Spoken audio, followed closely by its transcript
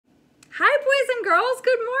Hi boys and girls,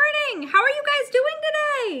 good morning. How are you guys doing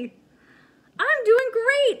today? I'm doing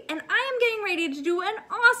great and I am getting ready to do an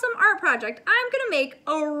awesome art project. I'm gonna make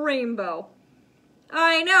a rainbow.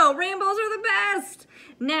 I know, rainbows are the best.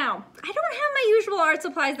 Now, I don't have my usual art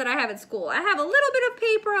supplies that I have at school. I have a little bit of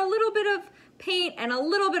paper, a little bit of paint, and a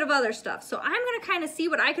little bit of other stuff. So I'm gonna kind of see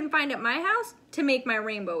what I can find at my house to make my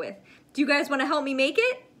rainbow with. Do you guys wanna help me make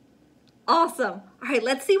it? Awesome. All right,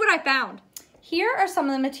 let's see what I found. Here are some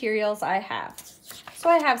of the materials I have. So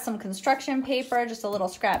I have some construction paper, just a little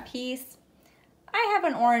scrap piece. I have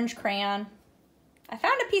an orange crayon. I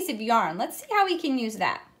found a piece of yarn. Let's see how we can use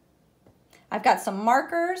that. I've got some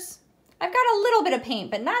markers. I've got a little bit of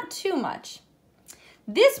paint, but not too much.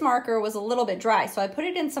 This marker was a little bit dry, so I put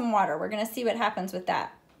it in some water. We're gonna see what happens with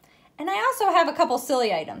that. And I also have a couple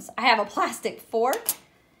silly items. I have a plastic fork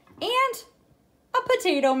and a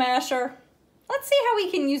potato masher. Let's see how we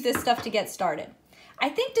can use this stuff to get started. I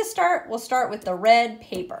think to start, we'll start with the red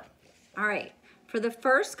paper. All right, for the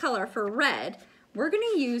first color, for red, we're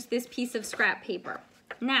gonna use this piece of scrap paper.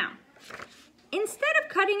 Now, instead of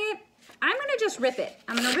cutting it, I'm gonna just rip it.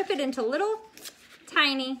 I'm gonna rip it into little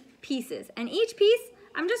tiny pieces. And each piece,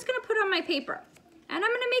 I'm just gonna put on my paper. And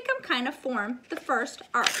I'm gonna make them kind of form the first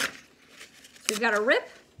arc. So we've got a rip,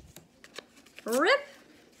 rip,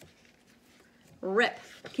 rip.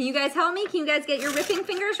 Can you guys help me? Can you guys get your ripping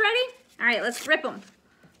fingers ready? All right, let's rip them.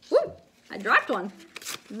 Woo, I dropped one.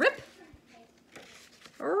 Rip,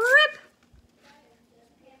 rip,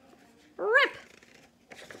 rip.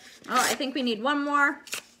 Oh, I think we need one more,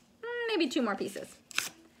 maybe two more pieces.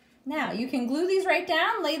 Now, you can glue these right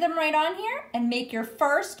down, lay them right on here, and make your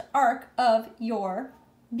first arc of your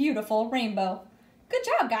beautiful rainbow. Good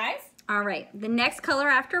job, guys. All right, the next color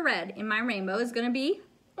after red in my rainbow is gonna be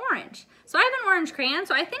orange. So I have an orange crayon,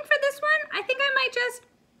 so I think for this one, I think I might just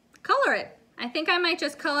color it. I think I might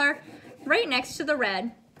just color right next to the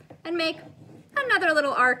red and make another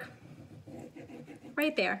little arc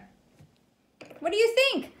right there. What do you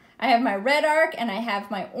think? I have my red arc and I have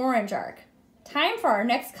my orange arc. Time for our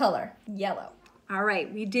next color, yellow. All right,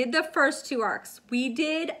 we did the first two arcs. We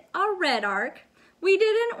did a red arc. We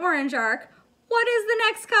did an orange arc. What is the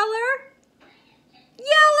next color?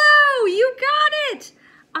 Yellow, you got it.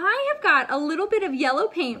 I have got a little bit of yellow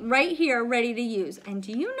paint right here ready to use. And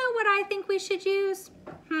do you know what I think we should use?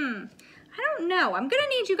 I don't know. I'm gonna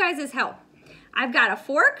need you guys' help. I've got a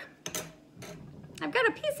fork, I've got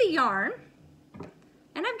a piece of yarn,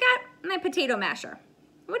 and I've got my potato masher.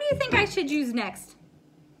 What do you think I should use next?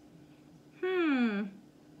 I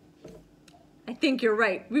think you're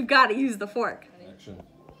right. We've got to use the fork. Action.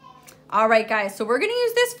 All right, guys, so we're gonna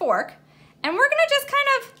use this fork, and we're gonna just kind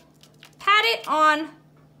of pat it on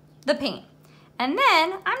the paint. And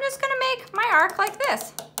then I'm just gonna make my arc like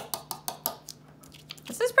this.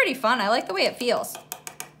 This is pretty fun. I like the way it feels.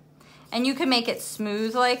 And you can make it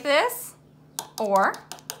smooth like this, or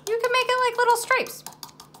you can make it like little stripes.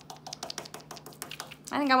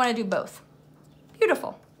 I think I wanna do both.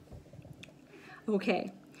 Beautiful.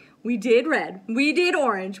 Okay, we did red, we did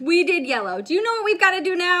orange, we did yellow. Do you know what we've gotta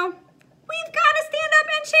do now? We've gotta stand up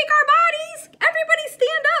and shake our bodies. Everybody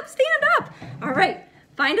stand up, stand up. All right.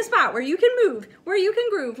 Find a spot where you can move, where you can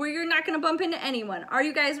groove, where you're not gonna bump into anyone. Are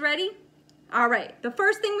you guys ready? All right, the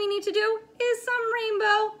first thing we need to do is some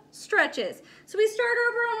rainbow stretches. So we start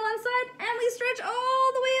over on one side and we stretch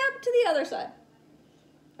all the way up to the other side.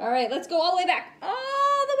 All right, let's go all the way back,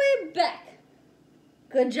 all the way back.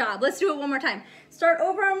 Good job, let's do it one more time. Start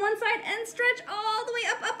over on one side and stretch all the way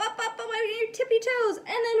up, up, up, up, away with your tippy toes, and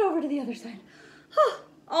then over to the other side.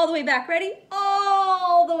 All the way back, ready?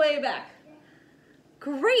 All the way back.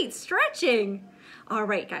 Great stretching. All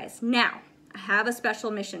right, guys, now I have a special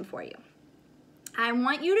mission for you. I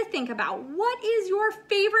want you to think about what is your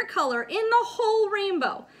favorite color in the whole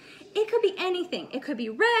rainbow. It could be anything. It could be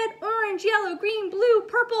red, orange, yellow, green, blue,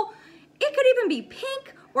 purple. It could even be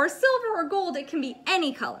pink or silver or gold. It can be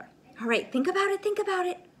any color. All right, think about it, think about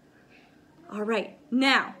it. All right,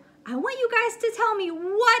 now I want you guys to tell me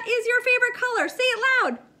what is your favorite color. Say it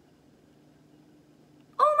loud.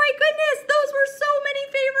 Oh my goodness, those were so many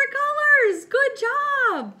favorite colors. Good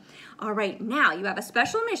job. All right, now you have a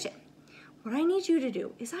special mission. What I need you to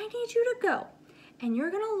do is I need you to go and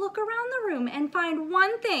you're gonna look around the room and find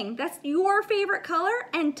one thing that's your favorite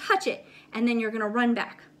color and touch it. And then you're gonna run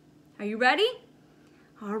back. Are you ready?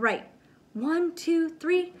 All right, 1, 2,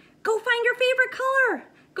 3, go find your favorite color.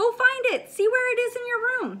 Go find it, see where it is in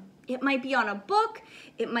your room. It might be on a book,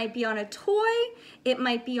 it might be on a toy, it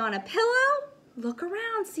might be on a pillow. Look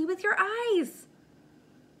around, see with your eyes.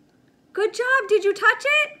 Good job, did you touch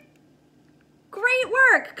it? Great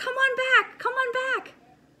work, come on back, come on back.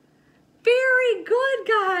 Very good,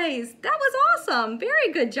 guys. That was awesome.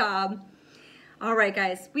 Very good job. All right,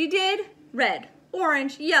 guys, we did red,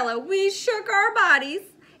 orange, yellow. We shook our bodies.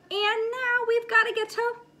 And now we've got to get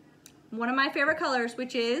to one of my favorite colors,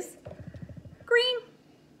 which is green.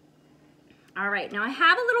 All right, now I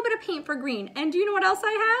have a little bit of paint for green. And do you know what else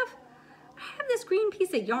I have? I have this green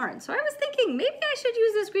piece of yarn. So I was thinking maybe I should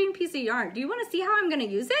use this green piece of yarn. Do you want to see how I'm going to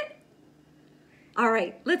use it? All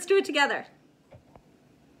right, let's do it together.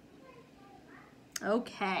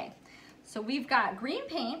 Okay, so we've got green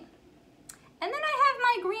paint, and then I have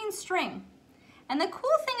my green string. And the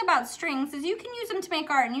cool thing about strings is you can use them to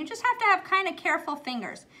make art, and you just have to have kind of careful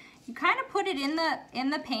fingers. You kind of put it in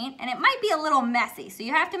the paint, and it might be a little messy, so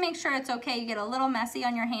you have to make sure it's okay. You get a little messy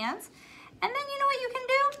on your hands. And then you know what you can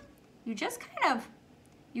do? You just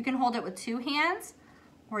you can hold it with two hands,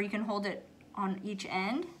 or you can hold it on each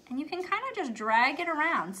end, and you can kind of just drag it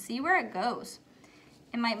around, see where it goes.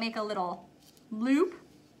 It might make a little loop.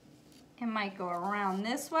 It might go around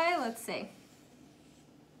this way. Let's see.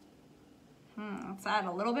 Let's add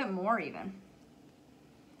a little bit more even.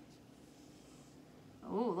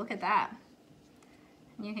 Oh, look at that.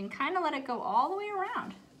 And you can kind of let it go all the way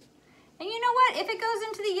around. And you know what? If it goes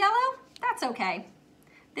into the yellow, that's okay.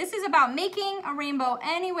 This is about making a rainbow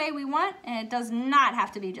any way we want, and it does not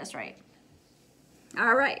have to be just right.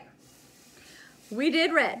 All right. We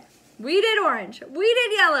did red. We did orange, we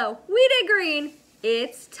did yellow, we did green.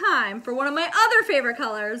 It's time for one of my other favorite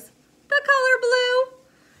colors, the color blue.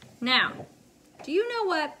 Now, do you know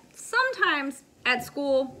what? Sometimes at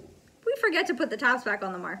school, we forget to put the tops back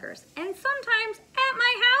on the markers. And sometimes at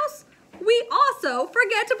my house, we also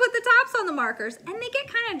forget to put the tops on the markers, and they get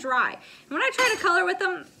kind of dry. And when I try to color with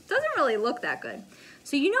them, it doesn't really look that good.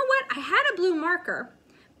 So you know what? I had a blue marker,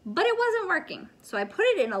 but it wasn't working. So I put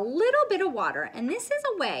it in a little bit of water, and this is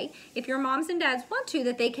a way, if your moms and dads want to,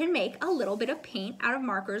 that they can make a little bit of paint out of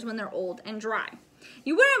markers when they're old and dry.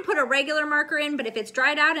 You wouldn't put a regular marker in, but if it's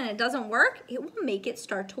dried out and it doesn't work, it will make it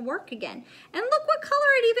start to work again. And look what color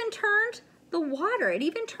it even turned the water. It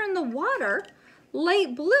even turned the water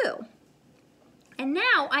light blue. And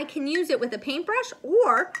now I can use it with a paintbrush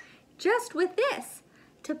or just with this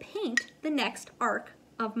to paint the next arc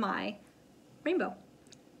of my rainbow.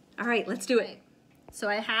 All right, let's do it. So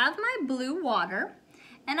I have my blue water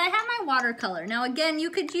and I have my watercolor. Now again,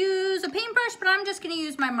 you could use a paintbrush, but I'm just gonna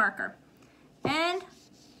use my marker. And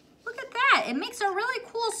look at that, it makes a really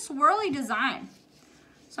cool swirly design.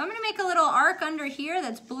 So I'm gonna make a little arc under here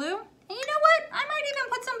that's blue. And you know what? I might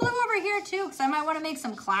even put some blue over here too, because I might wanna make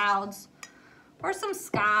some clouds or some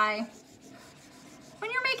sky.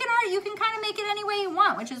 When you're making art, you can kind of make it any way you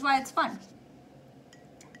want, which is why it's fun.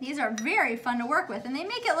 These are very fun to work with, and they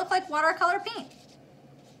make it look like watercolor paint.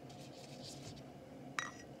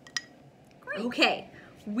 Great. Okay,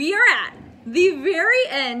 we are at the very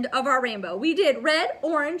end of our rainbow. We did red,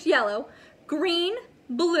 orange, yellow, green,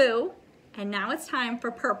 blue, and now it's time for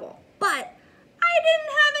purple. But I didn't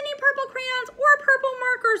have any purple crayons or purple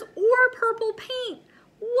markers or purple paint.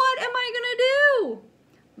 What am I gonna do?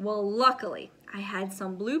 Well, luckily, I had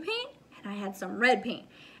some blue paint and I had some red paint,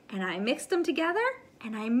 and I mixed them together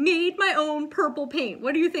and I made my own purple paint.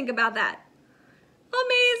 What do you think about that?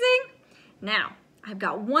 Amazing. Now, I've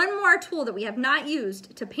got one more tool that we have not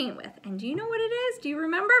used to paint with. And do you know what it is? Do you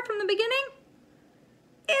remember from the beginning?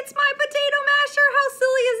 It's my potato masher. How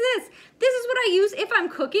silly is this? This is what I use if I'm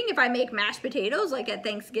cooking, if I make mashed potatoes like at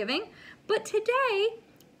Thanksgiving. But today,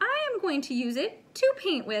 I am going to use it to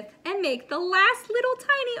paint with and make the last little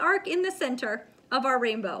tiny arc in the center of our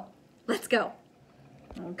rainbow. Let's go.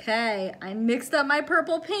 Okay, I mixed up my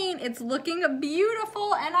purple paint. It's looking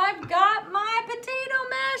beautiful, and I've got my potato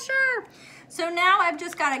masher. So now I've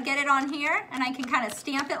just got to get it on here, and I can kind of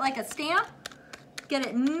stamp it like a stamp, get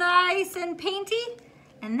it nice and painty,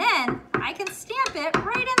 and then I can stamp it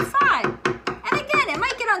right inside. And again, it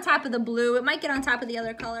might get on top of the blue, it might get on top of the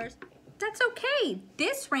other colors. That's okay.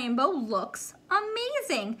 This rainbow looks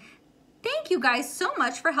amazing. Thank you guys so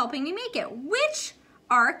much for helping me make it. Which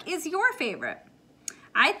arc is your favorite?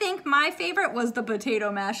 I think my favorite was the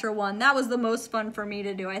potato masher one. That was the most fun for me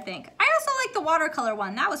to do, I think. I also like the watercolor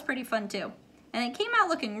one. That was pretty fun too. And it came out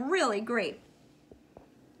looking really great.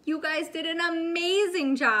 You guys did an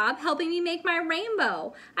amazing job helping me make my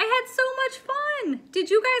rainbow. I had so much fun. Did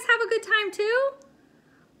you guys have a good time too?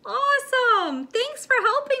 Awesome. Thanks for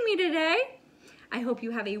helping me today. I hope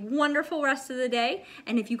you have a wonderful rest of the day.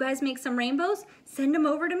 And if you guys make some rainbows, send them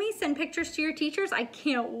over to me. Send pictures to your teachers. I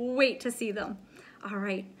can't wait to see them. All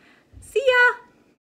right. See ya.